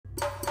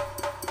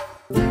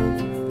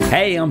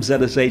Hey, I'm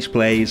ZSH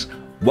Plays.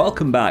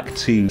 Welcome back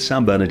to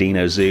San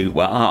Bernardino Zoo,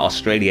 where our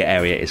Australia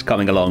area is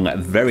coming along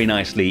very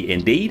nicely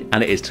indeed,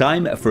 and it is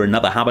time for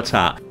another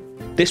habitat.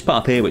 This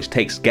path here, which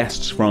takes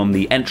guests from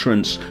the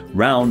entrance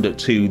round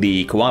to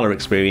the koala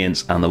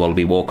experience and the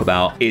wallaby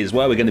walkabout, is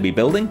where we're going to be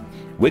building.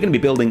 We're going to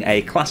be building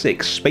a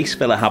classic space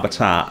filler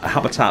habitat, a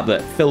habitat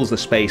that fills the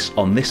space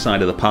on this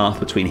side of the path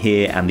between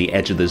here and the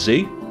edge of the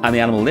zoo. And the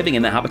animal living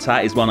in the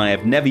habitat is one I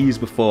have never used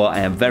before. I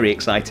am very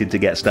excited to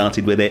get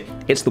started with it.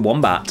 It's the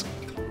wombat.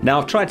 Now,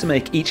 I've tried to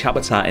make each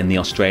habitat in the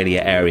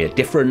Australia area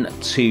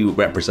different to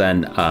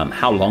represent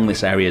how long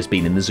this area has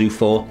been in the zoo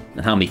for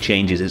and how many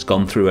changes it's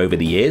gone through over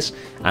the years,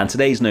 and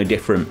today's no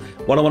different.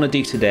 What I want to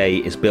do today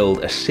is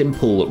build a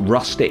simple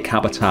rustic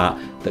habitat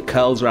that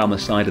curls around the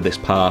side of this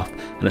path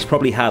and has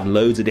probably had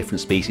loads of different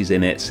species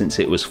in it since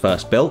it was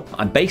first built.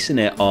 I'm basing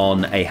it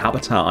on a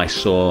habitat I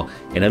saw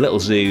in a little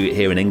zoo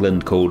here in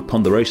England called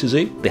Ponderosa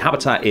Zoo. The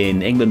habitat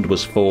in England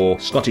was for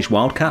Scottish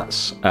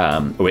wildcats,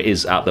 or it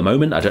is at the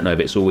moment. I don't know if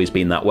it's always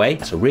been that way.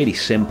 It's a really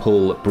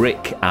simple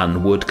brick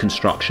and wood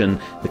construction,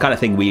 the kind of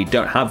thing we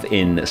don't have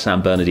in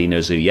San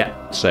Bernardino Zoo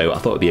yet, so I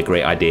thought it'd be a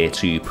great idea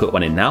to put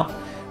one in now.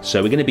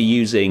 So we're going to be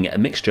using a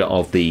mixture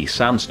of the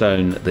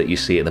sandstone that you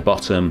see at the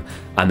bottom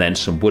and then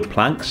some wood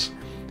planks.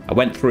 I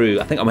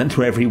think I went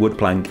through every wood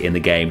plank in the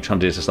game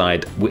trying to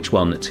decide which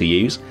one to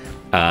use.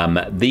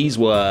 These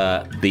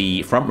were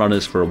the front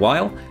runners for a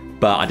while,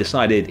 but I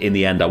decided in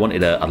the end I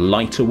wanted a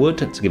lighter wood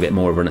to give it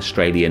more of an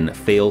Australian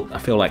feel. I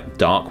feel like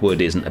dark wood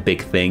isn't a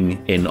big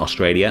thing in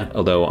Australia,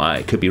 although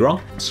I could be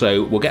wrong.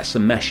 So we'll get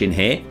some mesh in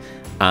here.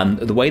 And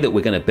the way that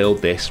we're going to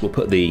build this, we'll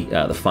put the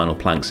final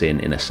planks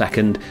in a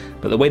second,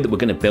 but the way that we're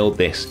going to build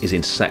this is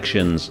in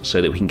sections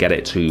so that we can get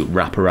it to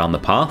wrap around the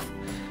path.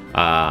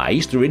 I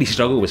used to really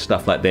struggle with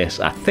stuff like this.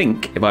 I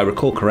think, if I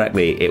recall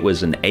correctly, it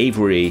was an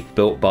aviary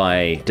built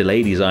by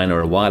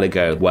DeLadySigner a while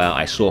ago where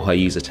I saw her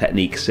use a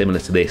technique similar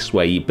to this,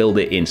 where you build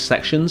it in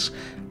sections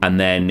and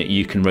then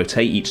you can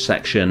rotate each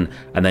section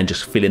and then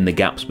just fill in the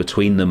gaps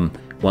between them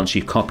once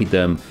you've copied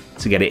them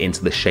to get it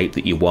into the shape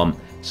that you want.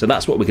 So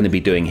that's what we're going to be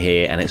doing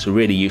here, and it's a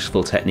really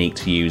useful technique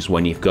to use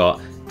when you've got,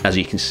 as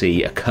you can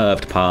see, a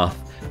curved path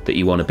that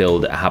you want to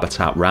build a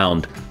habitat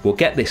round. We'll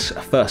get this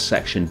first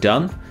section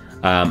done.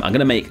 I'm going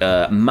to make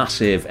a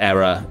massive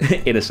error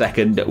in a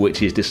second,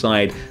 which is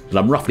decide that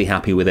I'm roughly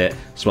happy with it,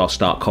 so I'll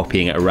start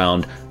copying it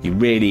around. You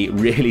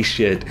really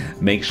should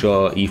make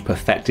sure you've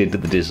perfected the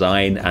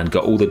design and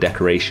got all the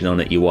decoration on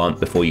it you want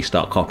before you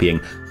start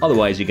copying.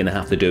 Otherwise, you're going to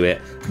have to do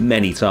it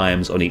many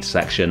times on each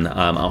section.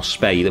 I'll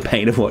spare you the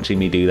pain of watching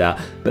me do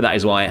that, but that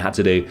is why I had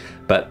to do.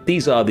 But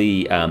these are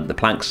the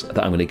planks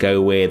that I'm going to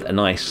go with. A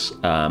nice,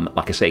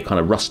 like I say,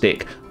 kind of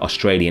rustic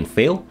Australian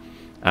feel.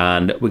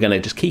 And we're going to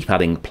just keep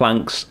adding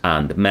planks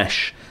and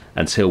mesh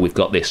until we've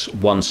got this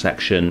one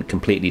section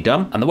completely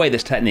done. And the way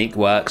this technique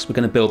works, we're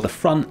going to build the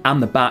front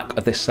and the back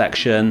of this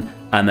section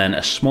and then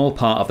a small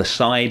part of the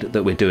side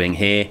that we're doing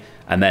here,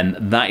 and then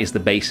that is the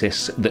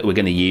basis that we're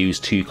going to use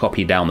to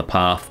copy down the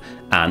path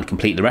and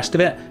complete the rest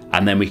of it,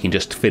 and then we can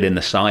just fill in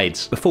the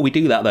sides. Before we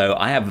do that though,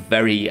 I have a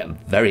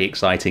very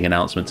exciting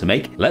announcement to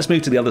make. Let's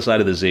move to the other side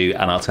of the zoo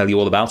and I'll tell you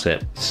all about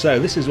it. So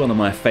this is one of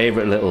my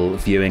favorite little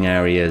viewing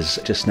areas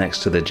just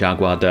next to the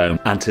Jaguar Dome,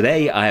 and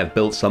today I have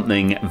built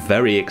something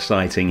very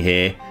exciting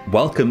here.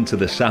 Welcome to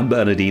the San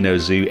Bernardino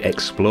Zoo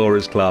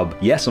Explorers Club.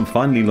 Yes, I'm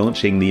finally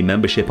launching the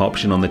membership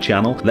option on the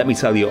channel. Let me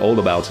tell you all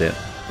about it.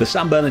 The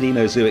San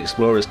Bernardino Zoo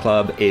Explorers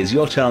Club is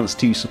your chance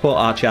to support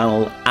our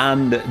channel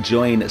and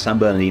join San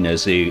Bernardino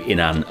Zoo in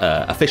an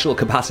official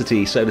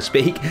capacity, so to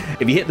speak.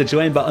 If you hit the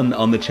join button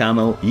on the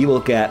channel, you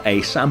will get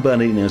a San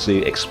Bernardino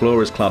Zoo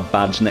Explorers Club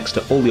badge next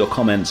to all your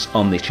comments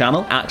on the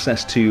channel,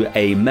 access to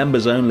a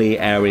members only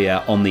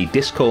area on the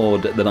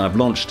Discord that I've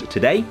launched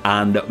today,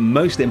 and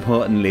most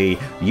importantly,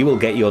 you will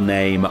get your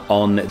name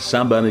on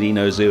San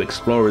Bernardino Zoo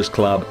Explorers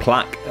Club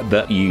plaque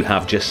that you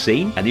have just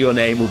seen, and your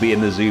name will be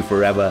in the zoo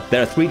forever.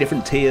 There are 3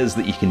 different tiers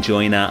that you can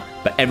join at,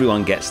 but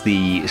everyone gets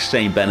the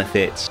same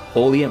benefits.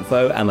 All the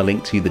info and the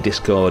link to the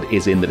Discord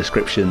is in the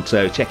description,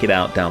 so check it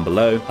out down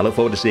below. I look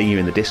forward to seeing you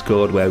in the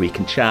Discord where we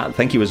can chat.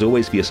 Thank you as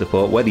always for your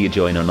support, whether you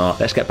join or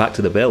not. Let's get back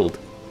to the build.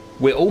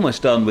 We're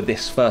almost done with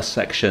this first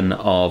section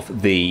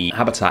of the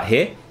habitat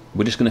here.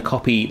 We're just going to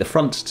copy the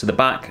front to the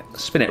back,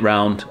 spin it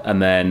round,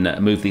 and then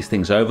move these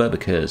things over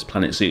because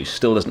Planet Zoo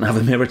still doesn't have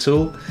a mirror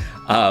tool.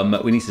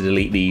 We need to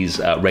delete these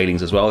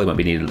railings as well. They won't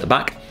be needed at the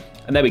back.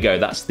 And there we go,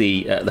 that's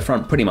the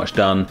front pretty much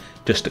done.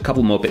 Just a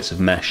couple more bits of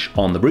mesh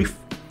on the roof,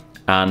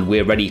 and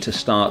we're ready to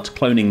start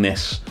cloning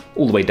this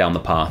all the way down the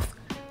path.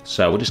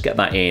 So we'll just get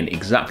that in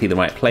exactly the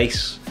right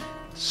place.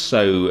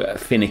 So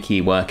finicky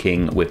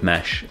working with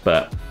mesh,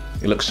 but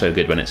it looks so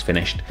good when it's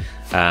finished.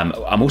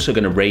 I'm also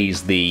going to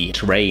raise the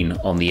terrain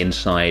on the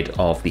inside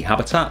of the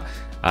habitat,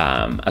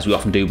 as we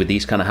often do with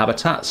these kind of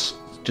habitats.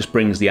 Just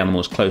brings the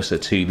animals closer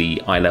to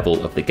the eye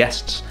level of the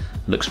guests.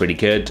 Looks really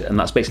good, and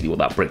that's basically what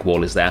that brick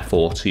wall is there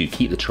for, to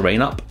keep the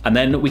terrain up, and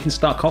then we can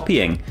start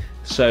copying.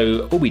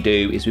 So all we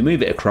do is we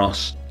move it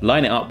across,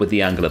 line it up with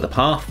the angle of the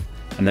path,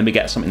 and then we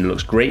get something that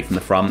looks great from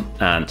the front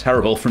and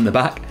terrible from the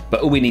back.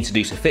 But all we need to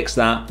do to fix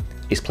that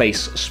is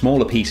place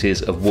smaller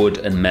pieces of wood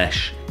and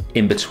mesh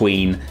in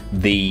between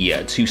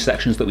the two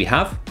sections that we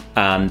have.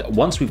 And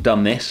once we've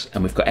done this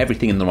and we've got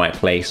everything in the right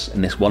place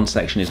and this one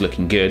section is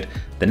looking good,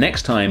 the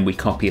next time we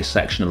copy a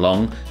section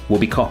along, we'll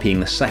be copying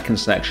the second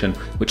section,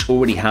 which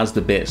already has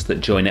the bits that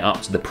join it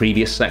up to the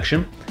previous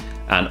section.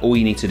 And all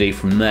you need to do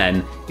from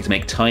then is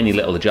make tiny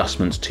little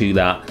adjustments to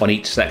that on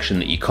each section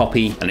that you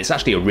copy. And it's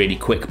actually a really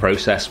quick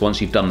process once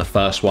you've done the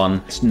first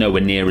one. It's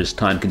nowhere near as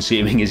time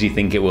consuming as you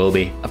think it will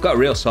be. I've got a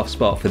real soft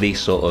spot for these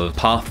sort of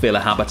path filler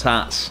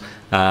habitats.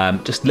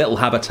 Just little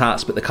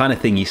habitats, but the kind of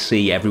thing you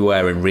see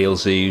everywhere in real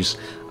zoos.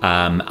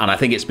 And I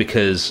think it's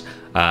because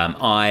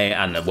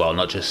well,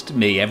 not just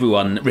me,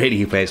 everyone really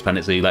who plays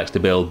Bandit Zoo likes to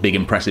build big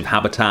impressive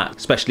habitats,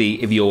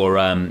 especially if you're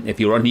on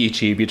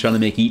YouTube, you're trying to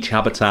make each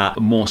habitat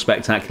more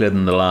spectacular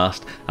than the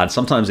last. And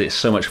sometimes it's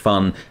so much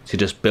fun to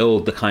just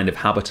build the kind of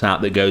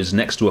habitat that goes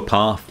next to a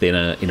path in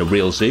a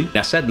real zoo.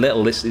 I said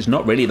little, this is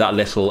not really that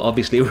little.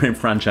 Obviously we're in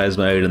franchise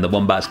mode and the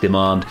wombats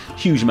demand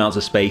huge amounts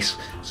of space,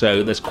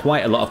 so there's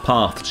quite a lot of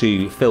path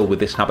to fill with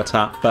this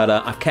habitat, but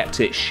I've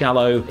kept it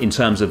shallow in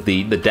terms of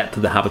the depth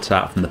of the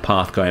habitat from the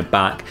path going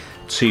back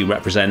to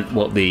represent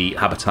what the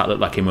habitat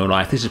looked like in real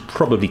life. This is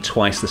probably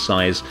twice the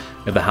size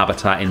of the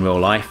habitat in real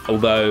life,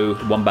 although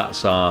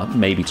wombats are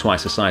maybe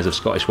twice the size of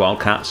Scottish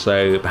wildcats,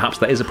 so perhaps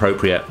that is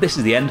appropriate. This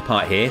is the end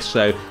part here,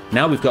 so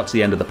now we've got to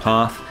the end of the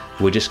path.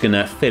 We're just going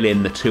to fill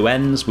in the two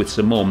ends with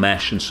some more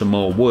mesh and some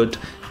more wood,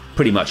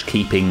 pretty much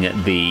keeping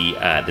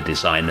the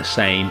design the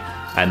same,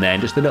 and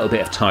then just a little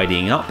bit of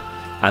tidying up.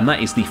 And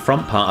that is the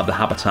front part of the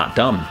habitat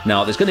done.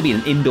 Now there's going to be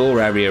an indoor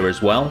area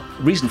as well.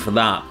 The reason for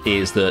that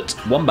is that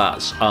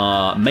wombats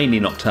are mainly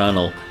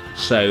nocturnal,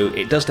 so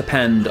it does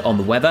depend on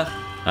the weather.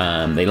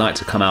 They like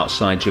to come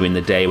outside during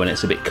the day when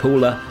it's a bit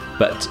cooler,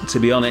 but to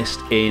be honest,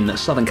 in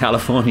Southern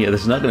California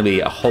there's not going to be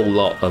a whole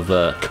lot of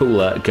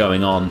cooler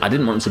going on. I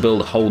didn't want to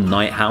build a whole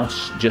night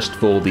house just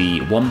for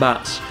the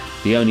wombats.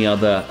 The only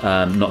other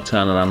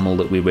nocturnal animal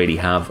that we really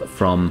have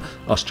from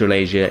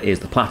Australasia is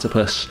the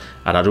platypus,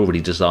 and I'd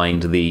already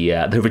designed the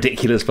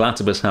ridiculous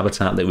platypus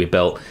habitat that we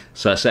built,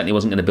 so I certainly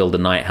wasn't going to build a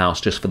night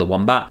house just for the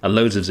wombat. And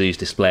loads of zoos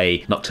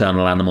display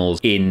nocturnal animals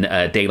in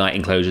daylight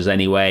enclosures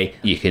anyway.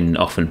 You can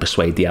often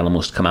persuade the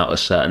animals to come out at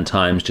certain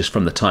times just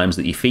from the times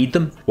that you feed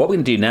them. What we're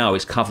going to do now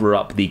is cover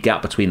up the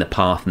gap between the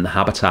path and the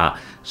habitat.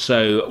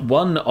 So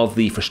one of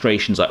the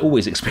frustrations I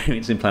always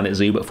experience in Planet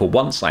Zoo, but for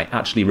once I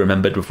actually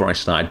remembered before I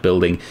started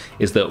building,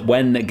 is that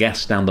when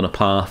guests stand on a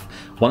path,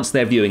 once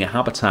they're viewing a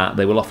habitat,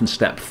 they will often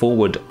step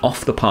forward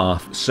off the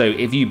path. So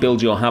if you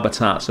build your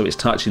habitat so it's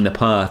touching the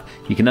path,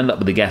 you can end up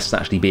with the guests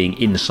actually being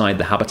inside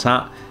the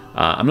habitat.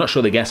 I'm not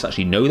sure the guests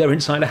actually know they're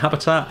inside a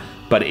habitat,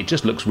 but it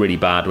just looks really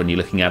bad when you're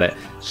looking at it.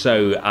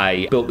 So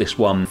I built this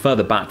one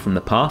further back from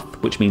the path,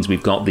 which means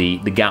we've got the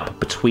gap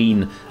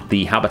between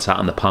the habitat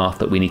and the path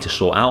that we need to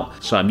sort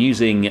out. So I'm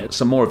using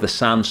some more of the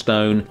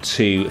sandstone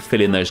to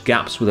fill in those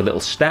gaps with a little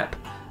step.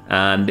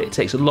 And it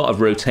takes a lot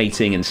of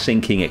rotating and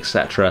sinking,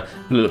 etc.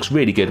 It looks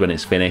really good when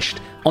it's finished.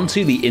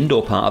 Onto the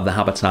indoor part of the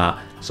habitat.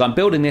 So I'm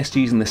building this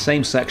using the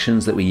same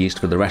sections that we used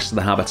for the rest of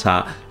the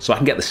habitat, so I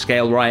can get the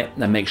scale right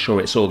and make sure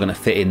it's all going to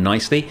fit in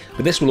nicely.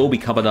 But this will all be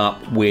covered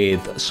up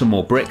with some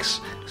more bricks,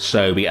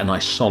 so we get a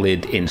nice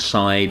solid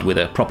inside with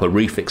a proper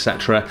roof,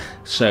 etc.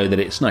 so that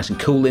it's nice and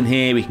cool in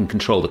here. We can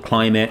control the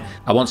climate.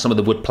 I want some of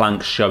the wood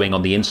planks showing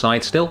on the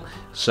inside still,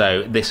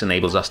 so this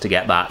enables us to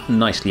get that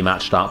nicely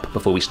matched up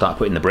before we start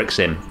putting the bricks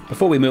in.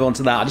 Before we move on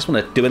to that, I just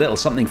want to do a little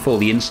something for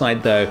the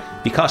inside though.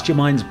 If you cast your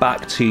minds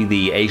back to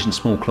the Asian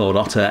small-clawed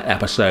otter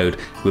episode,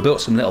 we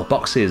built some little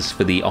boxes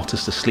for the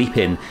otters to sleep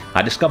in.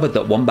 I discovered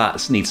that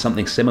wombats need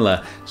something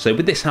similar, so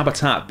with this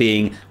habitat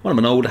being one of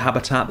an older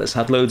habitat that's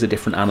had loads of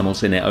different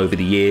animals in it over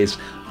the years,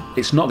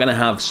 it's not going to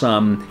have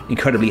some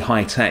incredibly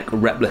high-tech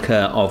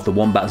replica of the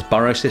wombat's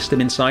burrow system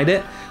inside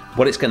it.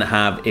 What it's going to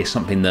have is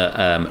something that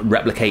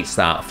replicates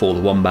that for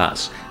the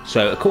wombats.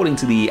 So according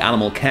to the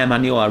animal care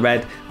manual I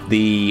read,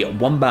 the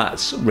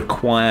wombats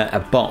require a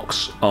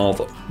box of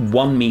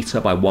 1 meter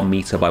by 1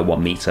 meter by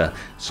 1 meter,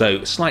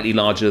 so slightly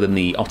larger than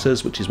the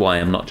otters, which is why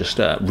I'm not just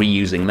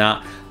reusing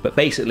that. But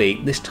basically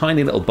this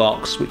tiny little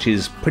box, which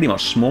is pretty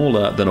much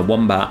smaller than a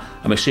wombat,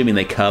 I'm assuming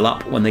they curl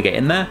up when they get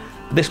in there.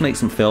 This makes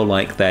them feel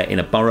like they're in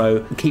a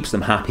burrow, keeps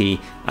them happy,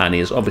 and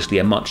is obviously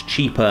a much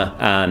cheaper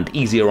and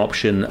easier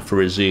option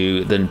for a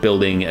zoo than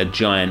building a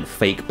giant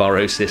fake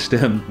burrow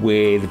system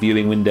with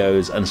viewing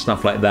windows and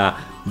stuff like that.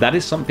 That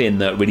is something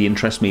that really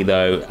interests me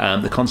though,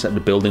 the concept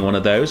of building one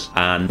of those,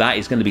 and that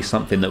is going to be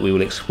something that we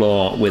will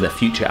explore with a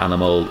future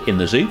animal in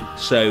the zoo.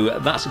 So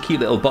that's a cute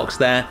little box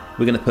there.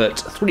 We're going to put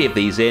 3 of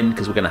these in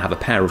because we're going to have a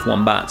pair of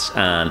wombats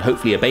and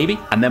hopefully a baby,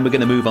 and then we're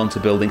going to move on to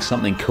building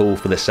something cool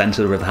for the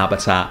center of the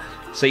habitat,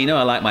 So you know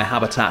I like my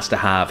habitats to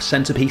have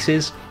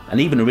centerpieces, and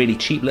even a really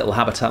cheap little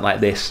habitat like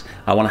this,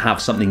 I want to have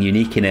something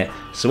unique in it.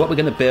 So what we're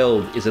going to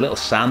build is a little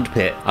sand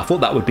pit. I thought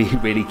that would be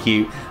really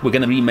cute. We're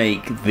going to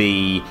remake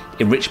the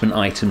enrichment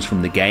items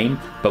from the game,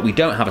 but we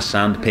don't have a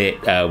sand pit.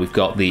 We've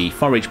got the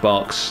forage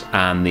box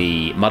and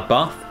the mud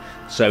bath.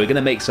 So we're going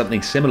to make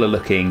something similar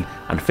looking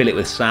and fill it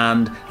with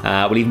sand.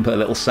 We'll even put a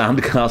little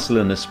sand castle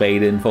and a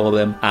spade in for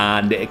them.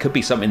 And it could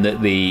be something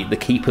that the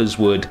keepers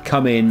would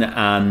come in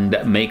and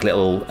make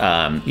little,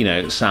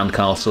 sand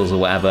castles or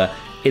whatever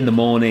in the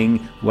morning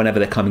whenever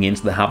they're coming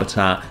into the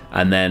habitat,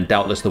 and then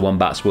doubtless the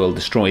wombats will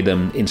destroy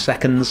them in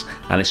seconds,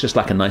 and it's just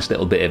like a nice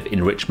little bit of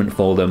enrichment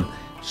for them.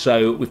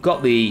 So we've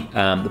got the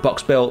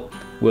box built.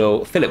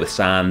 We'll fill it with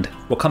sand.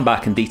 We'll come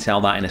back and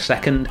detail that in a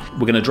second.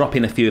 We're going to drop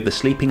in a few of the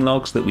sleeping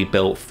logs that we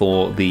built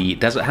for the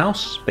desert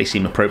house. They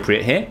seem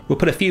appropriate here. We'll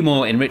put a few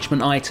more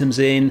enrichment items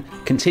in,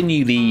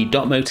 continue the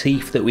dot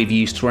motif that we've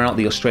used throughout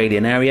the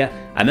Australian area,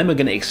 and then we're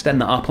going to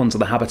extend that up onto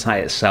the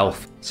habitat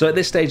itself. So at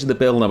this stage of the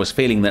build, I was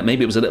feeling that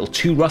maybe it was a little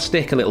too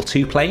rustic, a little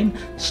too plain.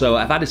 So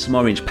I've added some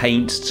orange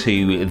paint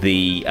to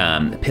the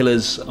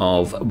pillars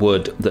of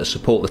wood that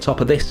support the top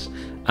of this.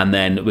 And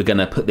then we're going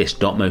to put this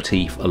dot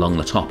motif along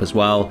the top as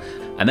well.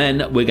 And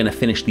then we're going to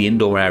finish the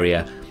indoor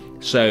area.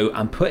 So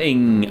I'm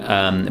putting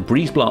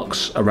breeze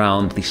blocks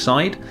around the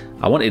side.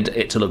 I wanted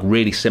it to look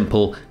really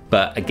simple,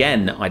 but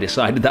again, I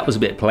decided that was a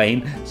bit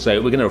plain. So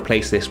we're going to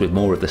replace this with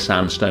more of the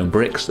sandstone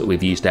bricks that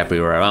we've used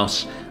everywhere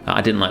else.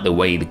 I didn't like the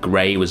way the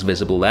grey was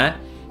visible there.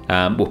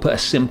 We'll put a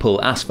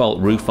simple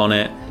asphalt roof on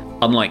it.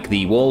 Unlike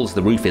the walls,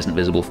 the roof isn't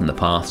visible from the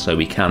path, so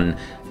we can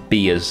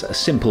be as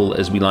simple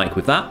as we like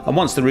with that. And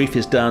once the roof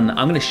is done,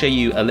 I'm going to show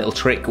you a little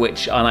trick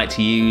which I like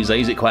to use. I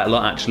use it quite a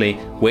lot actually,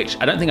 which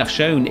I don't think I've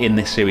shown in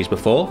this series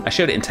before. I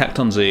showed it in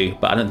Tekton Zoo,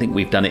 but I don't think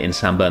we've done it in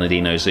San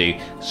Bernardino Zoo.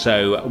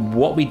 So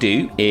what we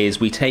do is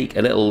we take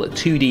a little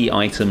 2D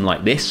item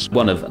like this,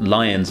 one of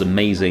Lion's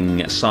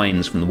amazing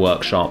signs from the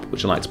workshop,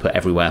 which I like to put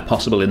everywhere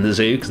possible in the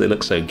zoo because they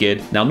look so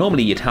good. Now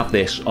normally you'd have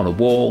this on a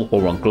wall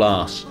or on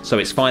glass, so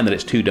it's fine that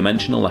it's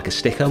two-dimensional like a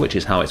sticker, which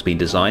is how it's been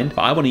designed.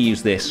 But I want to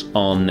use this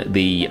on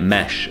the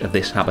mesh of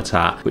this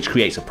habitat, which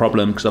creates a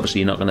problem because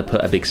obviously you're not going to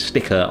put a big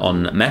sticker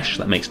on mesh.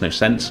 That makes no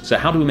sense. So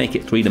how do we make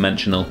it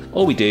three-dimensional?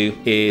 All we do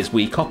is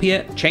we copy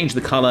it, change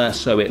the color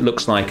so it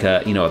looks like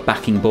a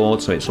backing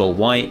board, so it's all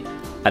white,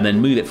 and then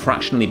move it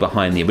fractionally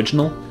behind the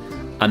original,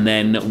 and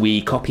then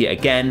we copy it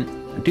again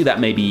and do that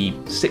maybe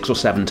 6 or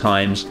 7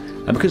 times.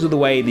 And because of the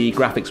way the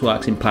graphics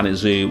works in Planet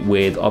Zoo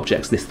with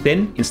objects this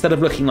thin, instead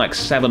of looking like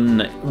 7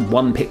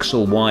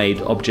 1-pixel wide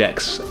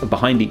objects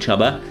behind each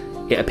other,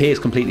 it appears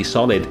completely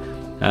solid.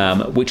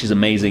 Which is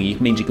amazing. It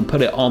means you can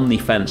put it on the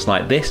fence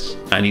like this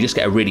and you just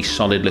get a really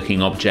solid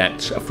looking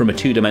object from a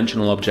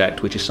two-dimensional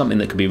object, which is something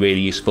that could be really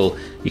useful.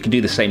 You can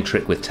do the same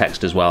trick with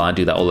text as well. I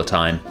do that all the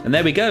time. And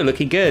there we go,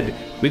 looking good.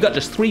 We've got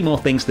just 3 more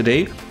things to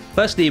do.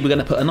 Firstly, we're going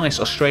to put a nice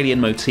Australian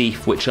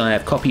motif, which I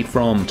have copied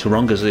from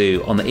Taronga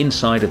Zoo, on the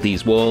inside of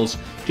these walls,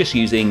 just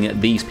using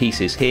these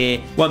pieces here.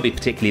 Won't be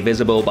particularly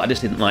visible, but I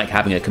just didn't like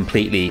having a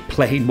completely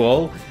plain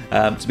wall,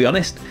 to be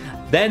honest.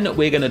 Then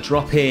we're going to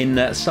drop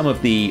in some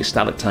of the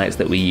stalactites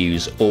that we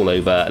use all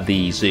over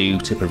the zoo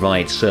to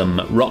provide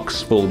some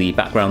rocks for the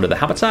background of the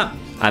habitat.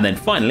 And then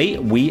finally,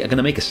 we are going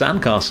to make a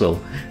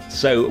sandcastle.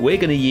 So we're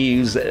going to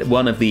use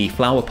one of the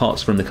flower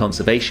pots from the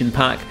conservation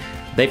pack.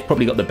 They've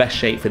probably got the best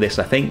shape for this,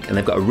 I think, and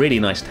they've got a really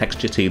nice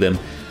texture to them.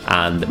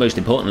 And most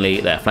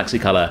importantly, they're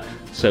flexi-color.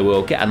 So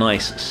we'll get a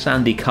nice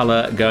sandy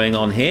color going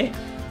on here.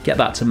 Get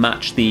that to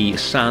match the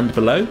sand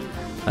below.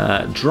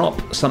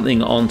 Drop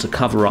something on to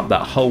cover up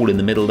that hole in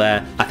the middle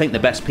there. I think the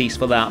best piece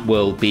for that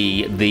will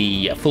be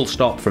the full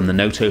stop from the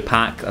Noto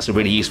pack. That's a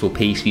really useful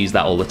piece, use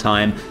that all the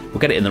time. We'll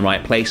get it in the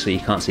right place so you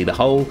can't see the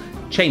hole.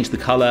 Change the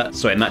colour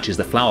so it matches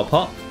the flower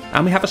pot.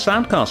 And we have a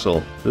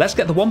sandcastle. Let's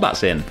get the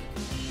wombats in.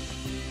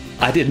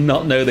 I did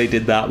not know they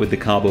did that with the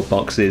cardboard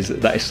boxes.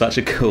 That is such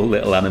a cool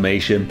little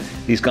animation.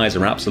 These guys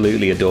are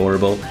absolutely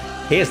adorable.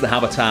 Here's the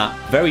habitat,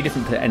 very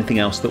different to anything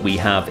else that we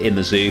have in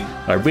the zoo.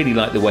 I really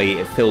like the way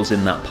it fills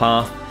in that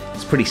path.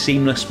 It's pretty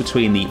seamless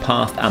between the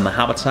path and the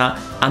habitat,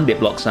 and it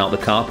blocks out the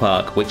car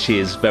park, which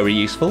is very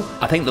useful.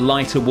 I think the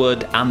lighter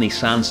wood and the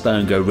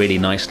sandstone go really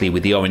nicely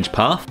with the orange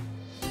path.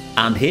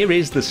 And here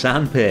is the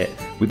sand pit.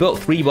 We built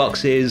 3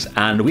 boxes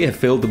and we have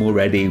filled them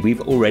already.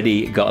 We've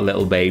already got a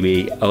little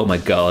baby. Oh my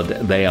god,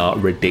 they are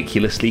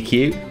ridiculously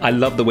cute. I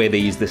love the way they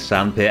use this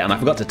sand pit, and I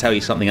forgot to tell you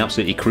something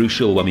absolutely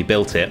crucial when we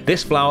built it.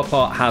 This flower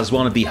pot has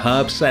one of the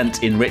herb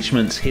scent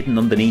enrichments hidden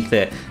underneath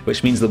it,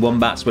 which means the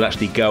wombats will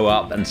actually go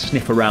up and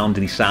sniff around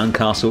in the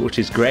sandcastle, which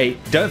is great.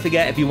 Don't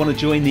forget, if you want to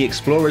join the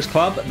Explorers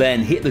Club,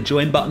 then hit the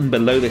join button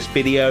below this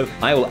video.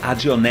 I will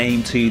add your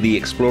name to the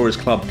Explorers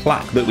Club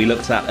plaque that we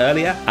looked at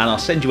earlier, and I'll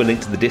send you a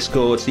link to the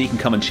Discord so you can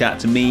come and chat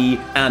to me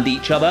and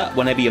each other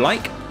whenever you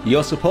like.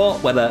 Your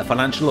support, whether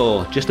financial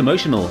or just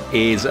emotional,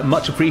 is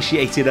much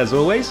appreciated as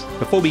always.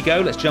 Before we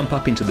go, let's jump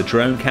up into the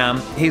drone cam.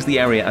 Here's the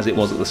area as it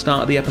was at the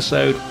start of the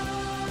episode,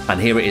 and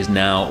here it is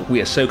now.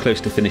 We are so close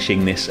to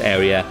finishing this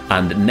area,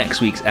 and next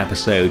week's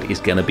episode is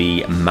going to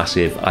be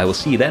massive. I will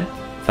see you then.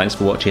 Thanks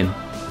for watching.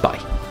 Bye.